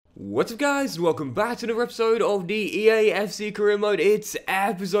What's up guys, welcome back to another episode of the EA FC Career Mode. It's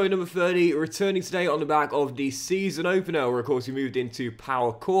episode number 30, returning today on the back of the season opener, where of course we moved into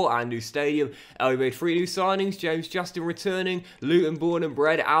Power Court and new stadium. We made 3 new signings, James Justin returning, Luton born and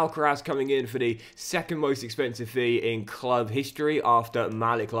bred, Alcaraz coming in for the second most expensive fee in club history after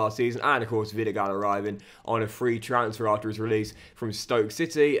Malik last season, and of course Vidigal arriving on a free transfer after his release from Stoke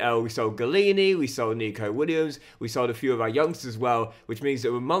City. We sold Galini, we sold Nico Williams, we sold a few of our youngsters as well, which means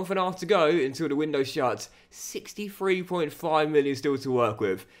that we're month and a half to go until the window shuts. 63.5 million still to work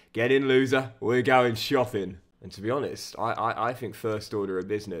with. Get in, loser. We're going shopping. And to be honest, I think first order of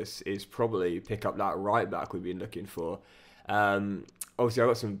business is probably pick up that right back we've been looking for. Obviously, I've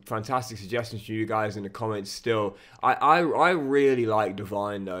got some fantastic suggestions for you guys in the comments still. I really like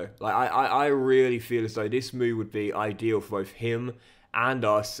Divine though. Like I really feel as though this move would be ideal for both him and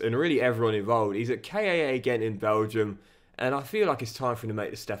us and really everyone involved. He's at KAA again in Belgium. And I feel like it's time for him to make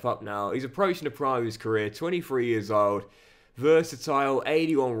the step up now. He's approaching the prime of his career, 23 years old, versatile,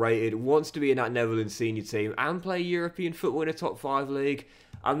 81 rated, wants to be in that Netherlands senior team and play European football in a top 5 league.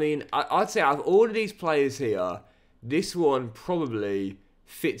 I mean, I'd say out of all of these players here, this one probably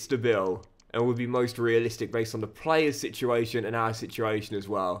fits the bill and would be most realistic based on the player's situation and our situation as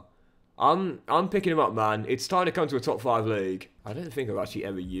well. I'm picking him up, man. It's time to come to a top 5 league. I don't think I've actually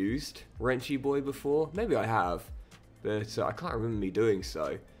ever used Wrenchy Boy before. Maybe I have. But I can't remember me doing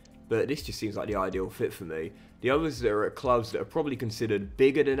so. But this just seems like the ideal fit for me. The others that are at clubs that are probably considered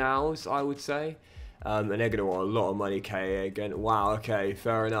bigger than ours, I would say. And they're going to want a lot of money, KA again. Wow, okay,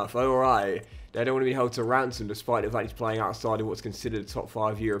 fair enough. Alright. They don't want to be held to ransom despite the fact he's playing outside of what's considered a top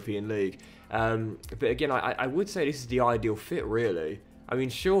 5 European league. But again, I would say this is the ideal fit, really. I mean,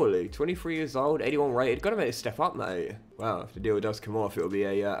 surely, 23 years old, 81 rated, got to make a step up, mate. Well, if the deal does come off, it'll be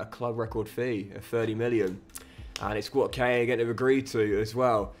a club record fee of 30 million. And it's what KA again have agreed to as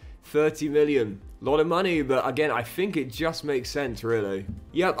well. 30 million. A lot of money, but again, I think it just makes sense, really.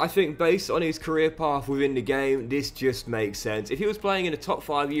 Yep, I think based on his career path within the game, this just makes sense. If he was playing in a top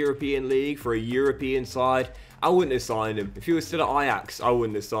 5 European league for a European side, I wouldn't have signed him. If he was still at Ajax, I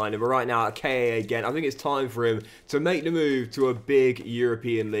wouldn't have signed him. But right now at KA again, I think it's time for him to make the move to a big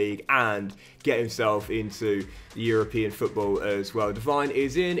European league and get himself into the European football as well. Divine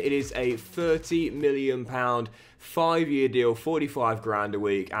is in. It is a £30 million 5-year deal, 45 grand a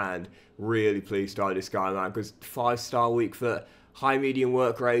week, and really pleased to have this guy, man, because 5-star weak foot, high medium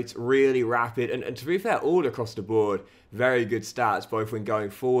work rates, really rapid, and to be fair, all across the board, very good stats, both when going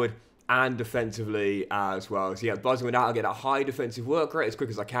forward and defensively as well. So yeah, buzzing with that, I'll get a high defensive work rate as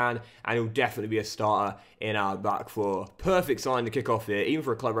quick as I can, and he'll definitely be a starter in our back four. Perfect sign to kick off here, even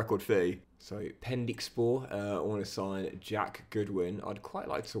for a club record fee. So Pendixpor, I want to sign Jack Goodwin. I'd quite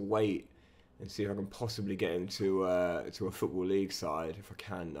like to wait and see if I can possibly get him to a football league side, if I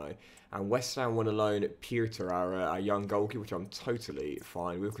can though. And West Ham want to loan Pieter, our young goalkeeper, which I'm totally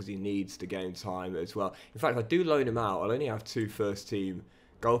fine with because he needs the game time as well. In fact, if I do loan him out, I'll only have 2 first-team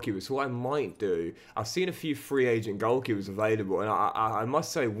goalkeepers. So what I might do, I've seen a few free agent goalkeepers available, and I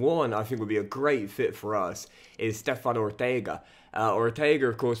must say one I think would be a great fit for us is Stefan Ortega. Ortega,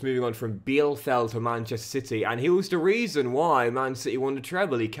 of course, moving on from Bielefeld to Manchester City, and he was the reason why Man City won the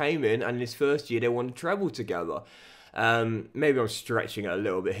treble. He came in, and in his first year, they won the treble together. Maybe I'm stretching it a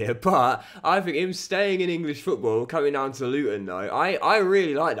little bit here, but I think him staying in English football, coming down to Luton, though, I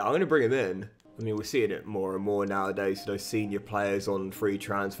really like that. I'm going to bring him in. I mean, we're seeing it more and more nowadays, those senior players on free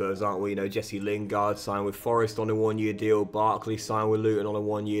transfers, aren't we? You know, Jesse Lingard signed with Forest on a 1-year deal, Barkley signed with Luton on a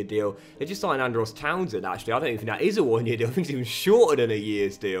 1-year deal. They just signed Andros Townsend, actually. I don't even think that is a 1-year deal. I think it's even shorter than a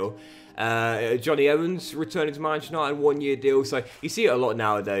year's deal. Johnny Evans returning to Manchester United, 1-year deal. So you see it a lot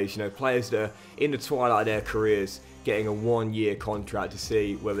nowadays, you know, players that are in the twilight of their careers getting a 1-year contract to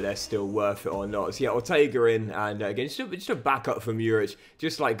see whether they're still worth it or not. So yeah, Ortega in, and again, just a backup from Juric,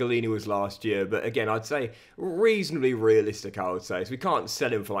 just like Galini was last year. But again, I'd say reasonably realistic, I would say. So we can't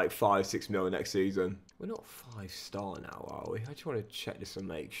sell him for like 5-6 mil next season. We're not 5-star now, are we? I just want to check this and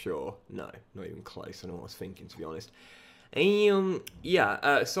make sure. No, not even close. I know what I was thinking, to be honest.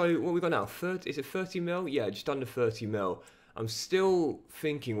 Yeah, so what we got now? Is it 30 mil? Yeah, just under 30 mil. I'm still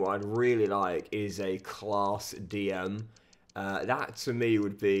thinking what I'd really like is a class DM. That to me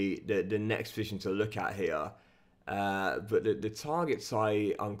would be the next position to look at here. But the targets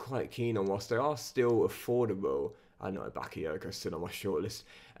I'm quite keen on, whilst they are still affordable. I know Bakayoko's still on my shortlist.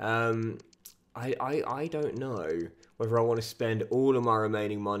 I don't know whether I want to spend all of my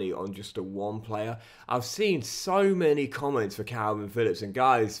remaining money on just a one player. I've seen so many comments for Calvin Phillips, and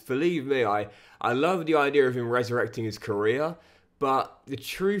guys, believe me, I love the idea of him resurrecting his career, but the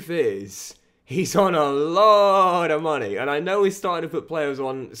truth is, He's on a lot of money, and I know we're starting to put players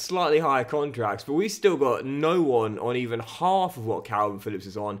on slightly higher contracts, but we still got no one on even half of what Calvin Phillips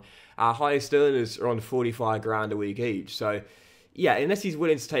is on. Our highest earners are on 45 grand a week each, so yeah, unless he's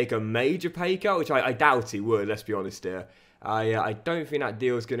willing to take a major pay cut, which I doubt he would, let's be honest here, I don't think that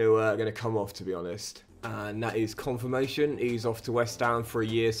deal's gonna come off, to be honest. And that is confirmation. He's off to West Ham for a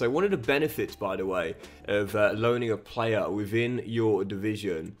year. So one of the benefits, by the way, of loaning a player within your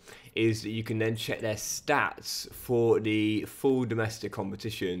division is that you can then check their stats for the full domestic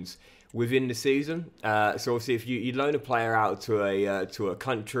competitions within the season. So obviously, if you loan a player out to a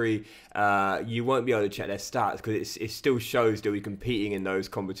country, you won't be able to check their stats because it still shows that we're competing in those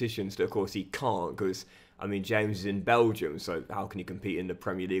competitions. That of course he can't, because I mean, James is in Belgium, so how can he compete in the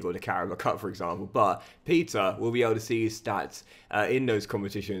Premier League or the Carabao Cup, for example? But Peter will be able to see his stats in those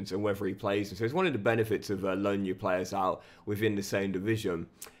competitions and whether he plays them. So it's one of the benefits of loaning your players out within the same division.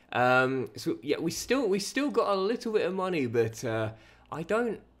 So yeah, we still got a little bit of money, but I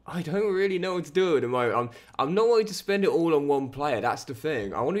don't really know what to do at the moment. I'm not wanting to spend it all on one player, that's the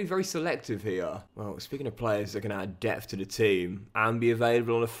thing. I want to be very selective here. Well, speaking of players that can add depth to the team and be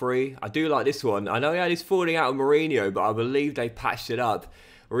available on a free, I do like this one. I know he had his falling out of Mourinho, but I believe they patched it up.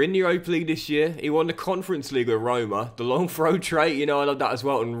 We're in the Europa League this year. He won the Conference League with Roma. The long throw trait, you know, I love that as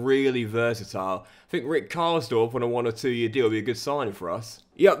well, and really versatile. I think Rick Karsdorp on a 1 or 2 year deal would be a good signing for us.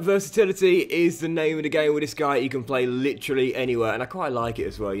 Yep, versatility is the name of the game with this guy. He can play literally anywhere, and I quite like it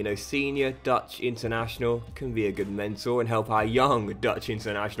as well. You know, senior Dutch international, can be a good mentor and help our young Dutch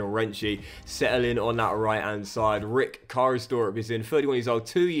international Renchi settle in on that right-hand side. Rick Karsdorp is in, 31 years old,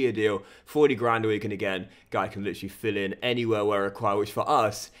 2 year deal, 40 grand a week, and again, guy can literally fill in anywhere where required, which for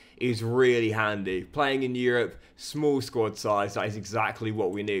us is really handy. Playing in Europe, small squad size, that is exactly what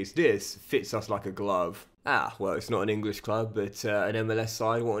we need. This fits us like a glove. Well, it's not an English club, but an MLS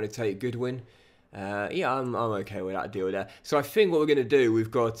side wanting to take Goodwin. Yeah, I'm okay with that deal there. So I think what we're going to do, we've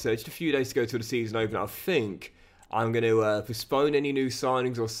got just a few days to go till the season open. I think I'm going to postpone any new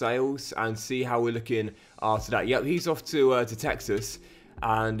signings or sales and see how we're looking after that. Yep, he's off to Texas,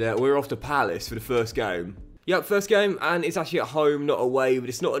 and we're off to Palace for the first game. Yep, first game, and it's actually at home, not away, but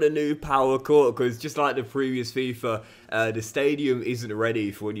it's not at a new power court, because just like the previous FIFA, the stadium isn't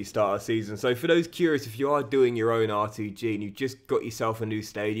ready for when you start a season. So for those curious, if you are doing your own RTG and you've just got yourself a new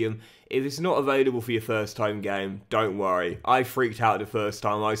stadium, if it's not available for your first home game, don't worry. I freaked out the first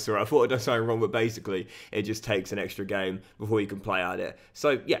time I saw it. I thought I'd done something wrong, but basically it just takes an extra game before you can play at it.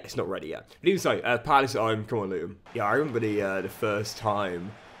 So yeah, it's not ready yet. But even so, Palace at home, come on Luton. Yeah, I remember the first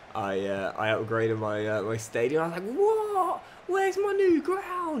time I upgraded my stadium. I was like, what? Where's my new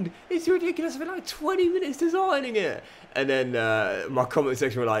ground? It's ridiculous. I've been like 20 minutes designing it. And then my comment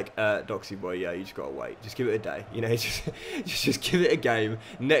section were like, Doxy boy, yeah, you just gotta wait. Just give it a day. You know, just give it a game.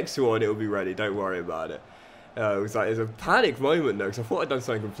 Next one, it'll be ready. Don't worry about it. It was a panic moment though, because I thought I'd done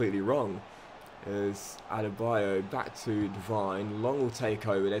something completely wrong. There's Adebayo back to Divine. Long will take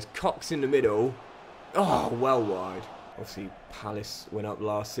over. There's Cox in the middle. Oh, well wide. Obviously, Palace went up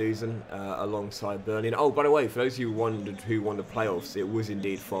last season alongside Burnley. And, oh, by the way, for those of you who wondered who won the playoffs, it was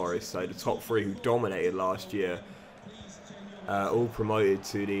indeed Forest. So the top three who dominated last year, all promoted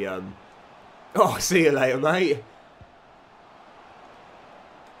to the... Oh, see you later, mate.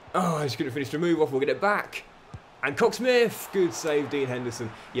 Oh, I just couldn't finish the move off. We'll get it back. And Cox-Smith. Good save, Dean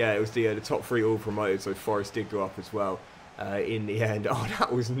Henderson. Yeah, it was the top three all promoted, so Forest did go up as well in the end. Oh,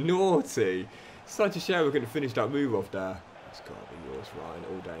 that was naughty. Such a shame we couldn't finish that move off there. It's got to be yours, Ryan.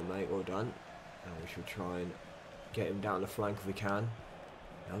 All day, mate. All done. And we shall try and get him down the flank if we can.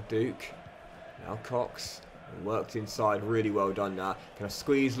 Now Duke. Now Cox. Worked inside. Really well done that. Can I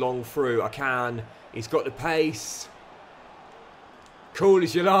squeeze long through? I can. He's got the pace. Cool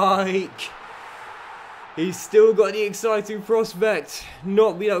as you like. He's still got the exciting prospect.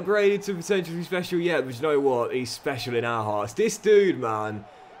 Not been upgraded to potentially special yet, but you know what? He's special in our hearts. This dude, man.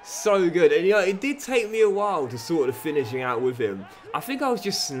 So good. And you know, it did take me a while to sort of finishing out with him. I think I was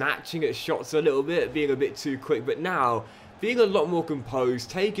just snatching at shots a little bit, being a bit too quick. But now, being a lot more composed,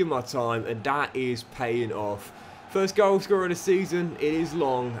 taking my time, and that is paying off. First goal scorer of the season. It is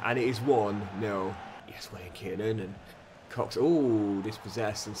long, and it is 1-0. Yes, Wayne Kiernan and Cox. Oh,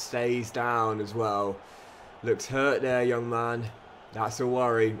 dispossessed and stays down as well. Looks hurt there, young man. That's a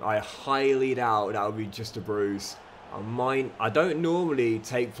worry. I highly doubt that would be just a bruise. I don't normally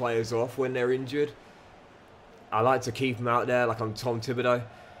take players off when they're injured. I like to keep them out there like I'm Tom Thibodeau.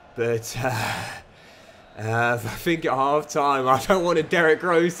 But I think at half-time, I don't want a Derek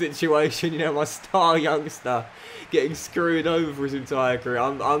Rose situation. You know, my star youngster getting screwed over for his entire career.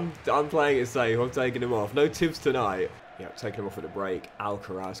 I'm playing it safe. I'm taking him off. No tips tonight. Yeah, taking him off at the break.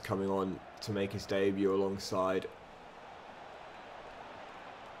 Alcaraz coming on to make his debut alongside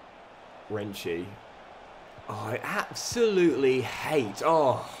Renchi. Oh, I absolutely hate.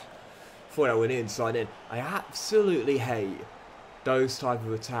 Oh, thought I went inside in. I absolutely hate those type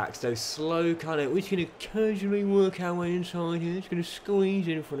of attacks. Those slow kind of, we're just going to casually work our way inside here. Just going to squeeze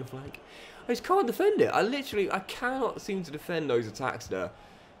in front of flank. I just can't defend it. I cannot seem to defend those attacks there.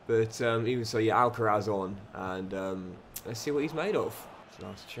 But even so, yeah, Alcaraz on. And let's see what he's made of.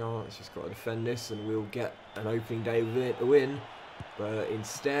 Last chance, just got to defend this and we'll get an opening day with it, a win. But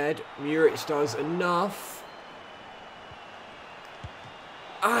instead, Muric does enough.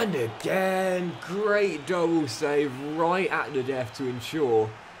 And again, great double save right at the death to ensure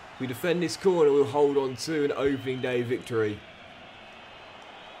we defend this corner, we'll hold on to an opening day victory.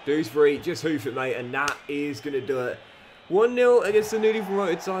 Dewsbury, just hoof it, mate, and that is going to do it. 1-0 against the newly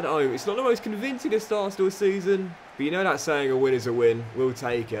promoted side at home. It's not the most convincing of starts to a season, but you know that saying, a win is a win. We'll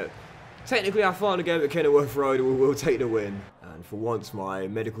take it. Technically, our final game at Kenilworth Road, we'll take the win. And for once, my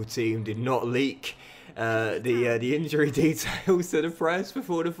medical team did not leak the injury details to the press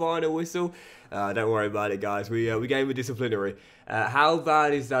before the final whistle. Don't worry about it, guys. We gave him a disciplinary. How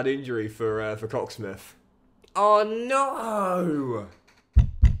bad is that injury for Cocksmith? Oh no!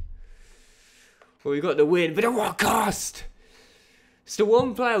 Well, we got the win, but at what cost? It's the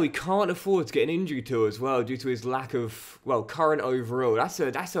one player we can't afford to get an injury to as well, due to his lack of, well, current overall. That's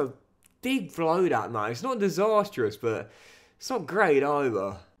a big blow, that, man. It's not disastrous, but it's not great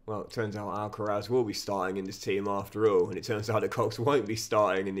either. Well, it turns out Alcaraz will be starting in this team after all, and it turns out that Cox won't be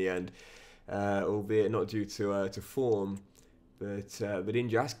starting in the end, albeit not due to form, but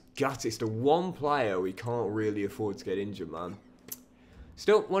injury. That's gut. It's the one player we can't really afford to get injured, man.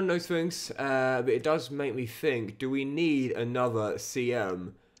 Still, one of those things, but it does make me think, do we need another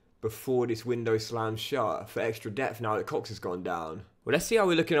CM before this window slams shut for extra depth now that Cox has gone down? Well, let's see how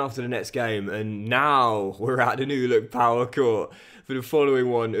we're looking after the next game, and now we're at the new look Power Court for the following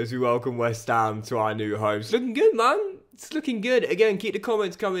one as we welcome West Ham to our new home. It's looking good, man. It's looking good. Again, keep the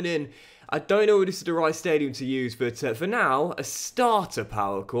comments coming in. I don't know if this is the right stadium to use, but for now, a starter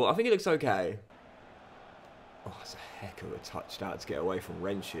Power Court. I think it looks okay. Oh, it's a heck of a touch that to get away from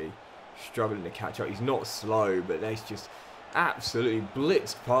Renchi. Struggling to catch up. He's not slow, but they've just absolutely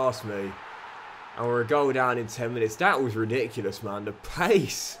blitzed past me. And we're a goal down in 10 minutes. That was ridiculous, man. The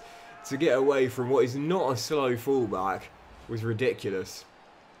pace to get away from what is not a slow fullback was ridiculous.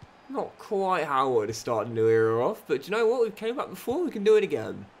 Not quite how I would have started the new era off, but you know what? We came back before. We can do it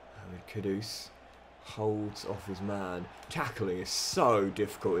again. Kudus holds off his man. Tackling is so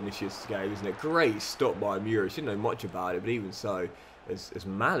difficult in this year's game, isn't it? Great stop by Muric. Didn't know much about it, but even so, as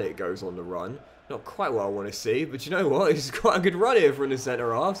Malik goes on the run, not quite what I want to see, but you know what? It's quite a good run here from the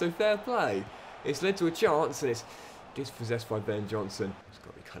centre half, so fair play. It's led to a chance, and it's dispossessed by Ben Johnson. It's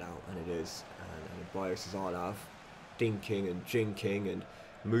got to be cut out, and it is. And Bios is Arnav, dinking and jinking and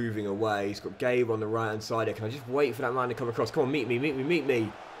moving away. He's got Gabe on the right-hand side here. Can I just wait for that man to come across? Come on, meet me, meet me, meet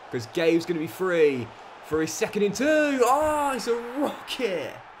me. Because Gabe's going to be free for his second in two. Oh, it's a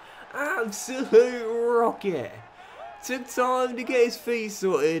rocket. Absolute rocket. Took time to get his feet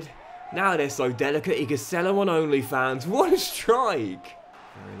sorted. Now they're so delicate he can sell them on OnlyFans. What a strike.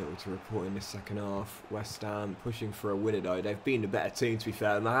 Very little to report in the second half. West Ham pushing for a winner though. They've been the better team, to be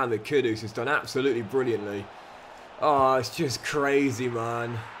fair. Mohamed Kudus has done absolutely brilliantly. Oh, it's just crazy,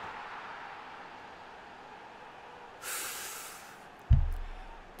 man.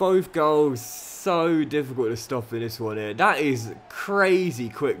 Both goals so difficult to stop in this one here. That is crazy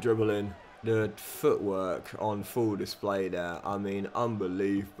quick dribbling. The footwork on full display there. I mean,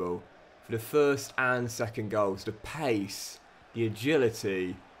 unbelievable. For the first and second goals, the pace, the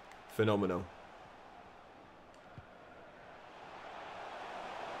agility, phenomenal.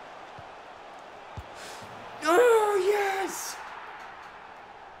 Oh, yes!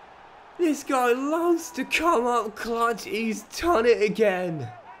 This guy loves to come up clutch. He's done it again.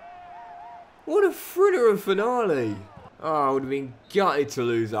 What a thriller of finale. Oh, I would have been gutted to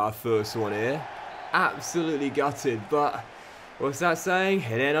lose our first one here. Absolutely gutted, but what's that saying?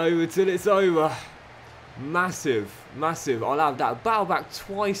 It ain't over till it's over. Massive, massive. I'll have that. Battle back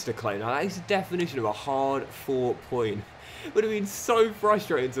twice to claim. Now, that is the definition of a hard-fought point. It would have been so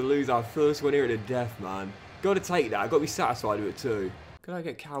frustrating to lose our first one here at the death, man. Got to take that. I've got to be satisfied with it too. Could I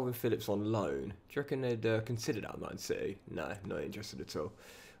get Calvin Phillips on loan? Do you reckon they'd consider that, Man City? No, not interested at all.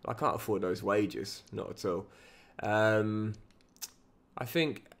 I can't afford those wages. Not at all. I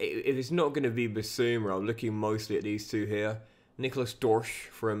think if it's not going to be Basuma, I'm looking mostly at these two here. Nicholas Dorsch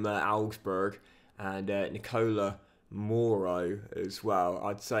from Augsburg and Nikola Moro as well.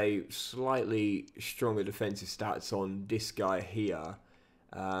 I'd say slightly stronger defensive stats on this guy here.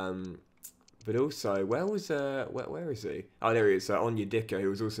 But also, where is he? Oh, there he is. Onyedika, who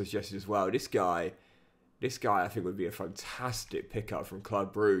was also suggested as well. This guy, I think, would be a fantastic pickup from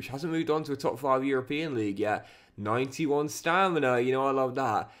Club Brugge. Hasn't moved on to a top 5 European league yet. 91 stamina, you know, I love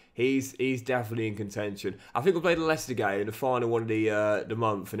that. He's definitely in contention. I think we'll play the Leicester game, the final one of the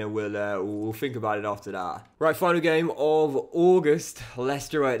month, and then we'll think about it after that. Right, final game of August.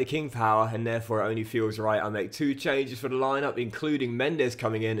 Leicester away at the King Power, and therefore it only feels right I make 2 changes for the lineup, including Mendes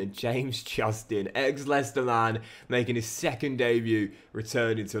coming in and James Justin, ex-Leicester man, making his 2nd debut,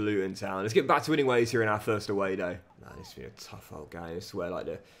 returning to Luton Town. Let's get back to winning ways here in our first away day. Man, this has been a tough old game. I swear, like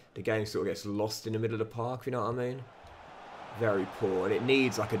the game sort of gets lost in the middle of the park, you know what I mean? Very poor, and it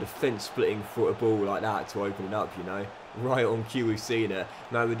needs like a defence-splitting foot of ball like that to open it up, you know. Right on cue, we've seen it.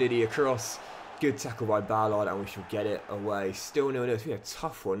 Mamadidi across, good tackle by Ballard, and we shall get it away. Still 0-0. It's been a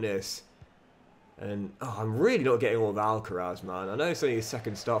tough one, this. And I'm really not getting on with Alcaraz, man. I know it's only his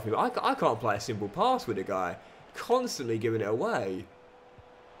 2nd start for me, but I can't play a simple pass with the guy. Constantly giving it away.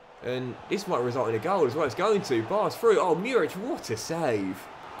 And this might result in a goal as well. It's going to. Bars through. Oh, Muric, what a save.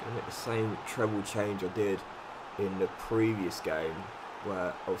 Gonna make the same treble change I did in the previous game,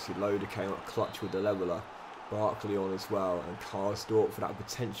 where obviously Loader came up clutch with the leveller, Barkley on as well, and Karsdorp for that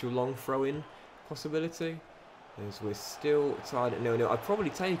potential long throw-in possibility. As we're still tied at 0-0. I'd probably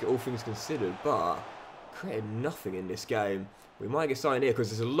take it, all things considered, but created nothing in this game. We might get something here because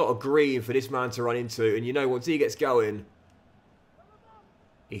there's a lot of green for this man to run into, and you know, once he gets going,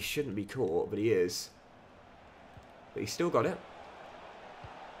 he shouldn't be caught, but he is. But he's still got it.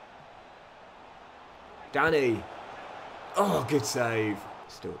 Danny. Oh, good save.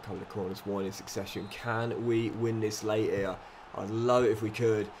 Still a couple of corners, 1 in succession. Can we win this late here? I'd love it if we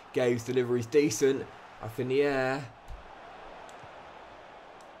could. Gabe's delivery's decent. Up in the air.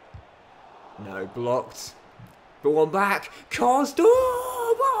 No, blocked. But one back. Karsdorp!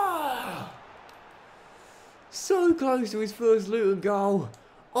 Oh! So close to his first Luton goal.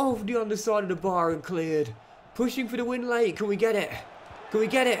 Off the underside of the bar and cleared. Pushing for the win late. Can we get it? Can we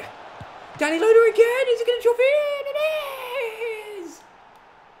get it? Danny Loader again! Is he going to drop in? It is!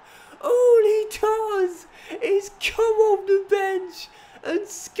 All he does is come off the bench and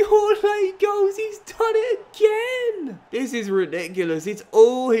score late goals. He's done it again! This is ridiculous. It's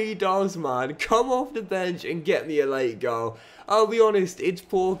all he does, man. Come off the bench and get me a late goal. I'll be honest, it's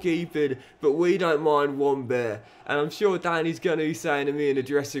poor keeping, but we don't mind one bit. And I'm sure Danny's going to be saying to me in the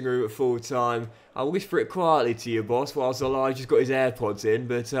dressing room at full time, I'll whisper it quietly to you, boss, whilst Elijah's got his AirPods in,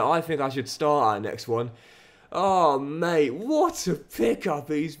 but I think I should start our next one. Oh, mate, what a pickup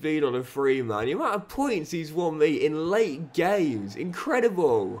he's been on a free, man. The amount of points he's won me in late games.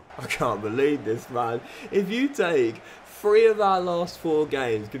 Incredible. I can't believe this, man. If you take 3 of our last 4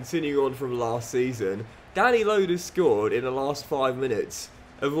 games, continuing on from last season, Danny Loader scored in the last 5 minutes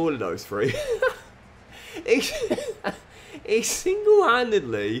of all of those 3. He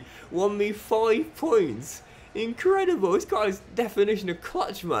single-handedly won me 5 points. Incredible. It's got his definition of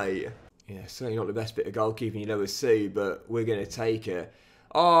clutch, mate. Yeah, certainly not the best bit of goalkeeping you'll ever see, but we're going to take it.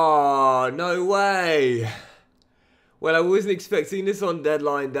 Oh, no way. Well, I wasn't expecting this on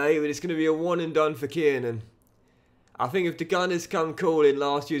deadline day, but it's going to be a one and done for Kiernan. I think if the Gunners come calling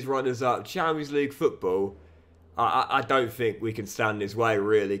last year's runners-up Champions League football, I don't think we can stand his way,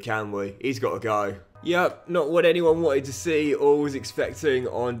 really, can we? He's got to go. Yep, not what anyone wanted to see or was expecting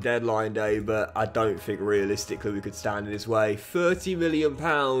on deadline day, but I don't think realistically we could stand in his way. £30 million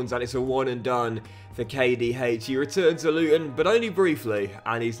and it's a one and done for KDH. He returned to Luton, but only briefly,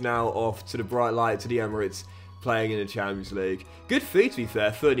 and he's now off to the bright light to the Emirates, playing in the Champions League. Good fee, to be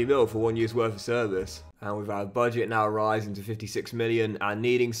fair, 30 mil for 1 year's worth of service. And with our budget now rising to 56 million and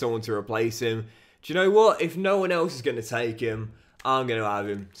needing someone to replace him, do you know what? If no one else is going to take him, I'm going to have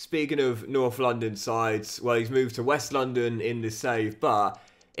him. Speaking of North London sides, well, he's moved to West London in the save, but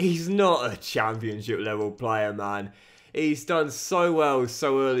he's not a championship level player, man. He's done so well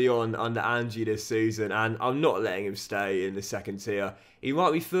so early on under Angie this season, and I'm not letting him stay in the second tier. He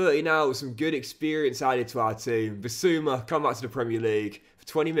might be 30 now with some good experience added to our team. Basuma, come back to the Premier League. For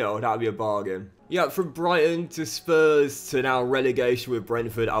 20 mil, that would be a bargain. Yeah, from Brighton to Spurs to now relegation with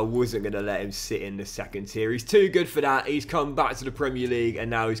Brentford, I wasn't going to let him sit in the second tier. He's too good for that. He's come back to the Premier League and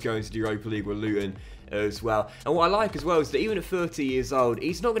now he's going to the Europa League with Luton as well. And what I like as well is that even at 30 years old,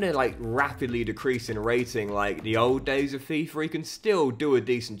 he's not going to like rapidly decrease in rating like the old days of FIFA. He can still do a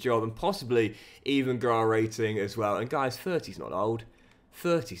decent job and possibly even grow our rating as well. And guys, 30's not old.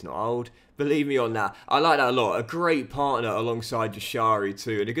 30's not old. Believe me on that. I like that a lot. A great partner alongside Jashari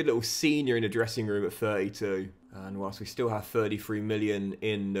too. And a good little senior in the dressing room at 32. And whilst we still have 33 million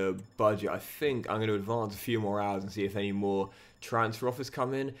in the budget, I think I'm going to advance a few more hours and see if any more transfer offers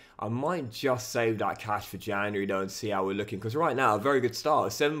come in. I might just save that cash for January though and see how we're looking. Because right now, a very good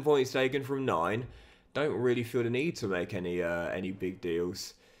start. 7 points taken from 9. Don't really feel the need to make any big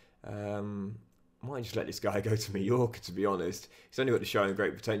deals. Might just let this guy go to Mallorca, to be honest. He's only got the showing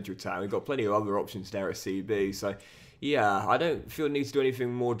great potential town. We've got plenty of other options there at CB. So yeah, I don't feel the need to do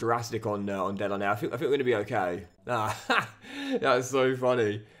anything more drastic on deadline now. I think we're going to be okay. That's so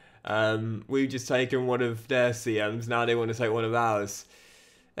funny. We've just taken one of their CMs. Now they want to take one of ours.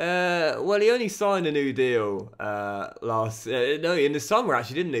 Well, he only signed a new deal in the summer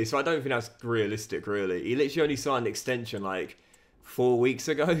actually, didn't he? So I don't think that's realistic, really. He literally only signed an extension like 4 weeks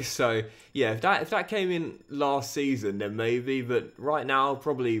ago. So yeah, if that came in last season, then maybe. But right now,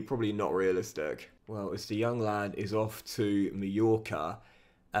 probably not realistic. Well, as the young lad is off to Mallorca,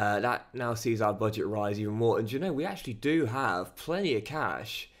 that now sees our budget rise even more. And you know, we actually do have plenty of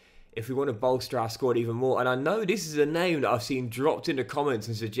cash if we want to bolster our squad even more. And I know this is a name that I've seen dropped in the comments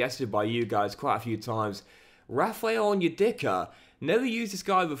and suggested by you guys quite a few times. Rafael Onyedika. Never used this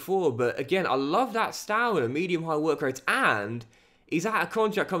guy before, but again, I love that stamina, medium-high work rates, and he's out of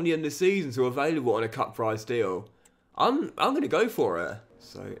contract coming the end of the season, so available on a cut price deal. I'm going to go for it.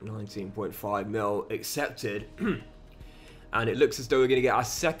 So 19.5 mil accepted. And it looks as though we're going to get our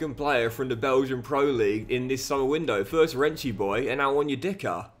second player from the Belgian Pro League in this summer window. First Renchi boy, and now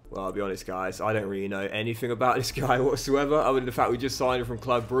Onyedika. Well, I'll be honest, guys, I don't really know anything about this guy whatsoever, other than the fact we just signed him from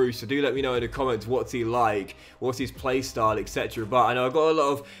Club Brugge. So do let me know in the comments what's he like, what's his play style, etc. But I know I've got a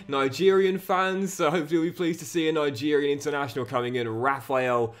lot of Nigerian fans, so hopefully we'll be pleased to see a Nigerian international coming in.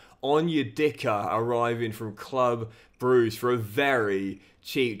 Rafael Onyedika arriving from Club Brugge for a very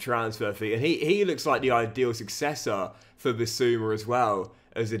cheap transfer fee. And he looks like the ideal successor for Bissouma as well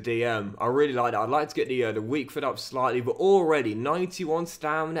as a DM. I really like that. I'd like to get the weak foot up slightly, but already 91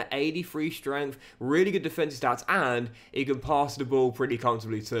 stamina, 83 strength, really good defensive stats, and he can pass the ball pretty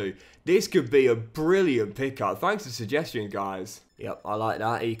comfortably too. This could be a brilliant pickup. Thanks for the suggestion, guys. Yep, I like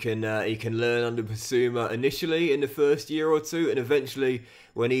that. He can learn under Bissouma initially in the first year or two, and eventually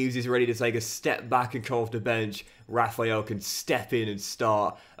when he's ready to take a step back and come off the bench, Rafael can step in and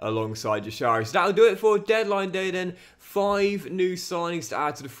start alongside Jashari. So that'll do it for deadline day then. 5 new signings to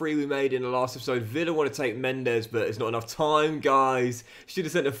add to the 3 we made in the last episode. Villa want to take Mendes, but it's not enough time, guys. Should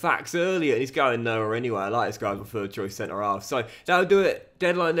have sent the facts earlier, and he's going nowhere anyway. I like this guy for third choice centre half. So that'll do it.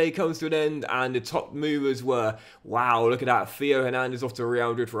 Deadline day comes to an end, and the top movers were, wow, look at that. Theo Hernandez off to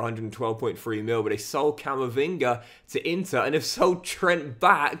Real Madrid for 112.3 mil, but they sold Camavinga to Inter, and they've sold Trent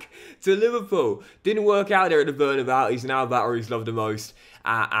back to Liverpool. Didn't work out there at the Bernabeu. He's now back where he's loved the most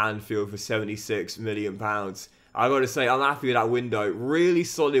at Anfield for £76 million. I got to say, I'm happy with that window. Really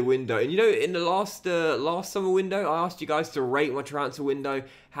solid window. And you know, in the last summer window, I asked you guys to rate my transfer window.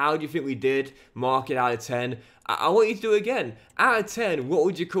 How do you think we did? Mark it out of 10. I want you to do it again. Out of 10, what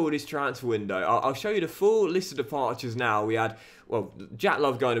would you call this transfer window? I'll show you the full list of departures now. We had, well, Jack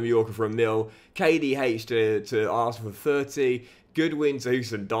Love going to Mallorca for £1 million. KDH to Arsenal for 30. Goodwin to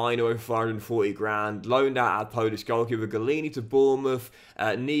Houston Dino for 540 grand. Loaned out our Polish goalkeeper. Galini to Bournemouth.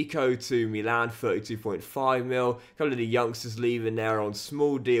 Nico to Milan, 32.5 mil. A couple of the youngsters leaving there on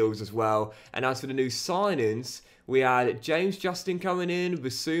small deals as well. And as for the new signings, we had James Justin coming in,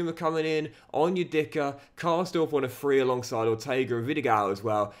 Bissouma coming in, Onyedika, Karsdorp on a free alongside Ortega and Vidigal as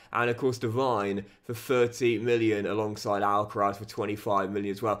well, and of course Devine for 30 million alongside Alcaraz for 25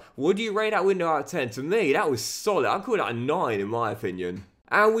 million as well. Would you rate that window out of 10? To me, that was solid. I'd call that a 9 in my opinion.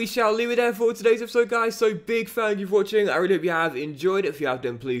 And we shall leave it there for today's episode, guys. So big thank you for watching. I really hope you have enjoyed it. If you have,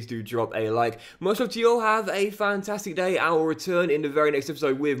 then please do drop a like. Much love to you all. Have a fantastic day. I will return in the very next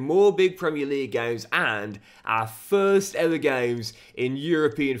episode with more big Premier League games and our first ever games in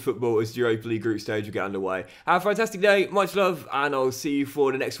European football as the Europa League group stage will get underway. Have a fantastic day. Much love, and I'll see you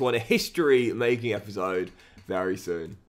for the next one, a history-making episode very soon.